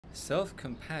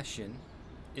Self-compassion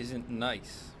isn't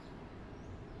nice.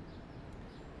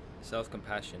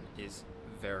 Self-compassion is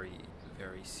very,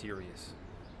 very serious.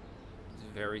 It's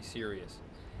very serious.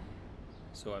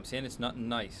 So I'm saying it's not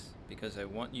nice because I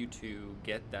want you to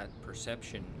get that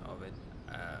perception of it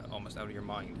almost out of your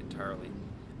mind entirely.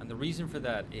 And the reason for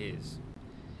that is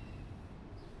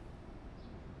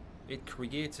it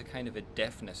creates a kind of a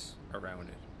deafness around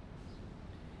it.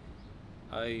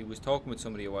 I was talking with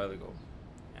somebody a while ago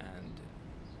and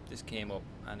this came up,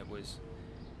 and it was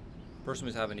the person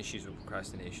was having issues with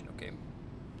procrastination, okay?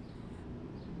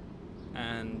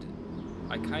 And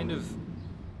I kind of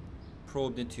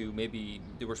probed into, maybe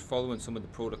they were following some of the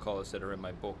protocols that are in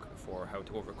my book for how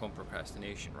to overcome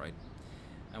procrastination, right?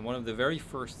 And one of the very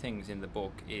first things in the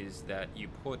book is that you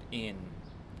put in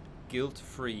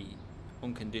guilt-free,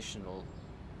 unconditional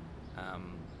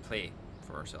play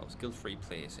for ourselves. Guilt-free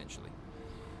play, essentially.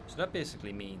 So that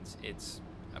basically means it's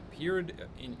a period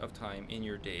of time in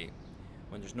your day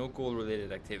when there's no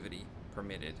goal-related activity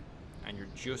permitted and you're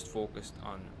just focused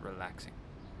on relaxing.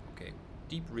 Okay,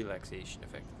 deep relaxation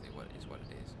effectively is what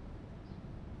it is.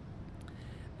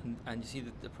 And you see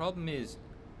that the problem is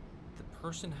the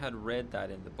person had read that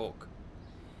in the book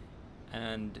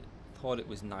and thought it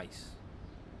was nice.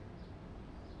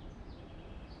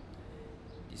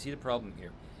 You see the problem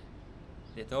here?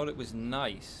 They thought it was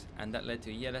nice, and that led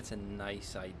to, yeah, that's a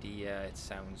nice idea, it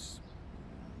sounds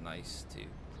nice to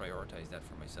prioritize that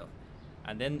for myself.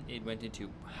 And then it went into,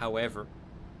 however,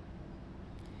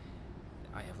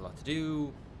 I have a lot to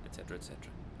do, etc.,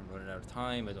 etc. I'm running out of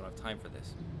time, I don't have time for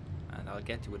this, and I'll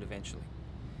get to it eventually.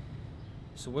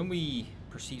 So when we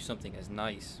perceive something as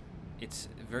nice, it's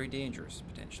very dangerous,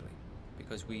 potentially,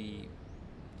 because we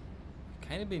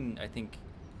kind of been, I think,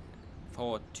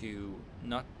 thought to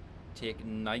not take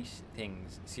nice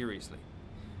things seriously.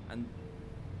 And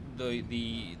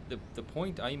the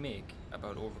point I make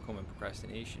about overcoming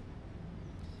procrastination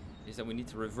is that we need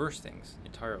to reverse things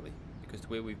entirely, because the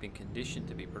way we've been conditioned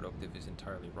to be productive is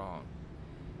entirely wrong.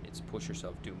 It's push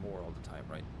yourself, do more all the time,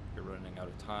 right? You're running out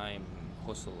of time,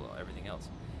 hustle, everything else.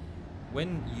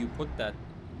 When you put that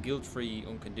guilt-free,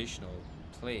 unconditional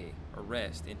play or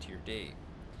rest into your day,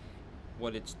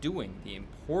 what it's doing, the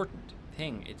important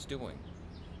thing it's doing,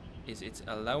 is it's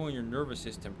allowing your nervous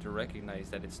system to recognize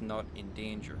that it's not in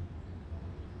danger.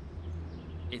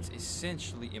 It's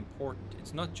essentially important.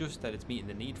 It's not just that it's meeting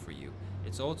the need for you,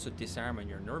 it's also disarming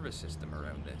your nervous system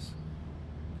around this.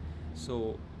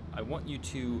 So I want you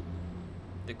to,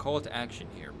 the call to action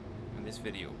here in this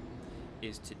video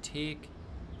is to take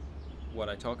what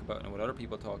I talk about and what other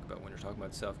people talk about when they're talking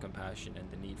about self-compassion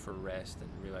and the need for rest and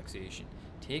relaxation.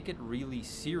 Take it really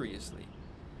seriously.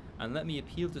 And let me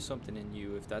appeal to something in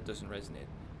you if that doesn't resonate.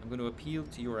 I'm going to appeal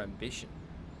to your ambition.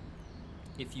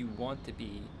 If you want to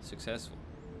be successful,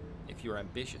 if you're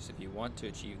ambitious, if you want to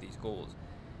achieve these goals,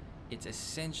 it's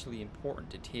essentially important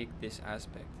to take this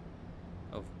aspect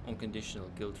of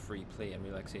unconditional guilt-free play and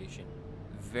relaxation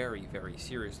very, very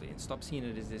seriously, and stop seeing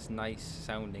it as this nice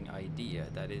sounding idea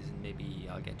that is, maybe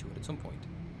I'll get to it at some point.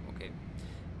 Okay,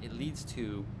 it leads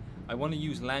to, I want to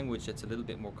use language that's a little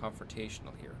bit more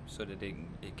confrontational here so that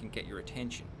it can get your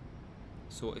attention.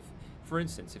 So if, for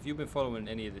instance, if you've been following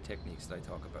any of the techniques that I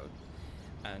talk about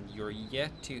and you're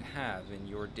yet to have in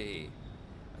your day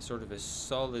a sort of a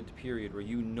solid period where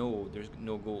you know there's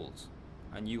no goals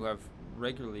and you have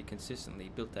regularly, consistently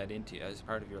built that into as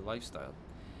part of your lifestyle,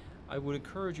 I would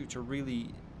encourage you to really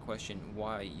question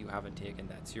why you haven't taken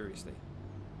that seriously.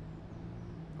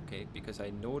 Okay, because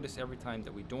I notice every time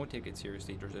that we don't take it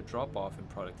seriously, there's a drop off in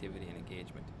productivity and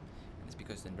engagement. And it's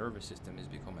because the nervous system is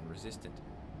becoming resistant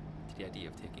to the idea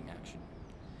of taking action.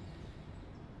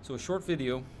 So a short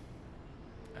video,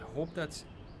 I hope that's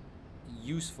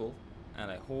useful,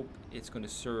 and I hope it's going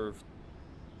to serve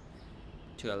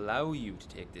to allow you to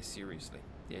take this seriously.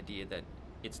 The idea that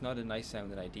it's not a nice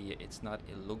sounding idea, it's not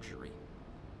a luxury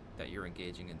that you're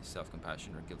engaging in the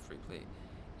self-compassion or guilt-free play.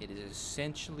 It is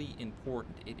essentially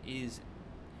important. It is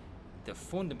the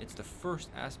it's the first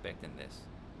aspect in this.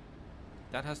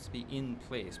 That has to be in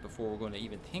place before we're going to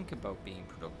even think about being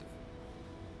productive.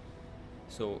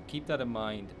 So keep that in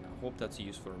mind. I hope that's a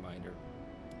useful reminder.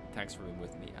 Thanks for being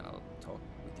with me, and I'll talk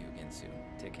with you again soon.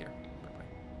 Take care.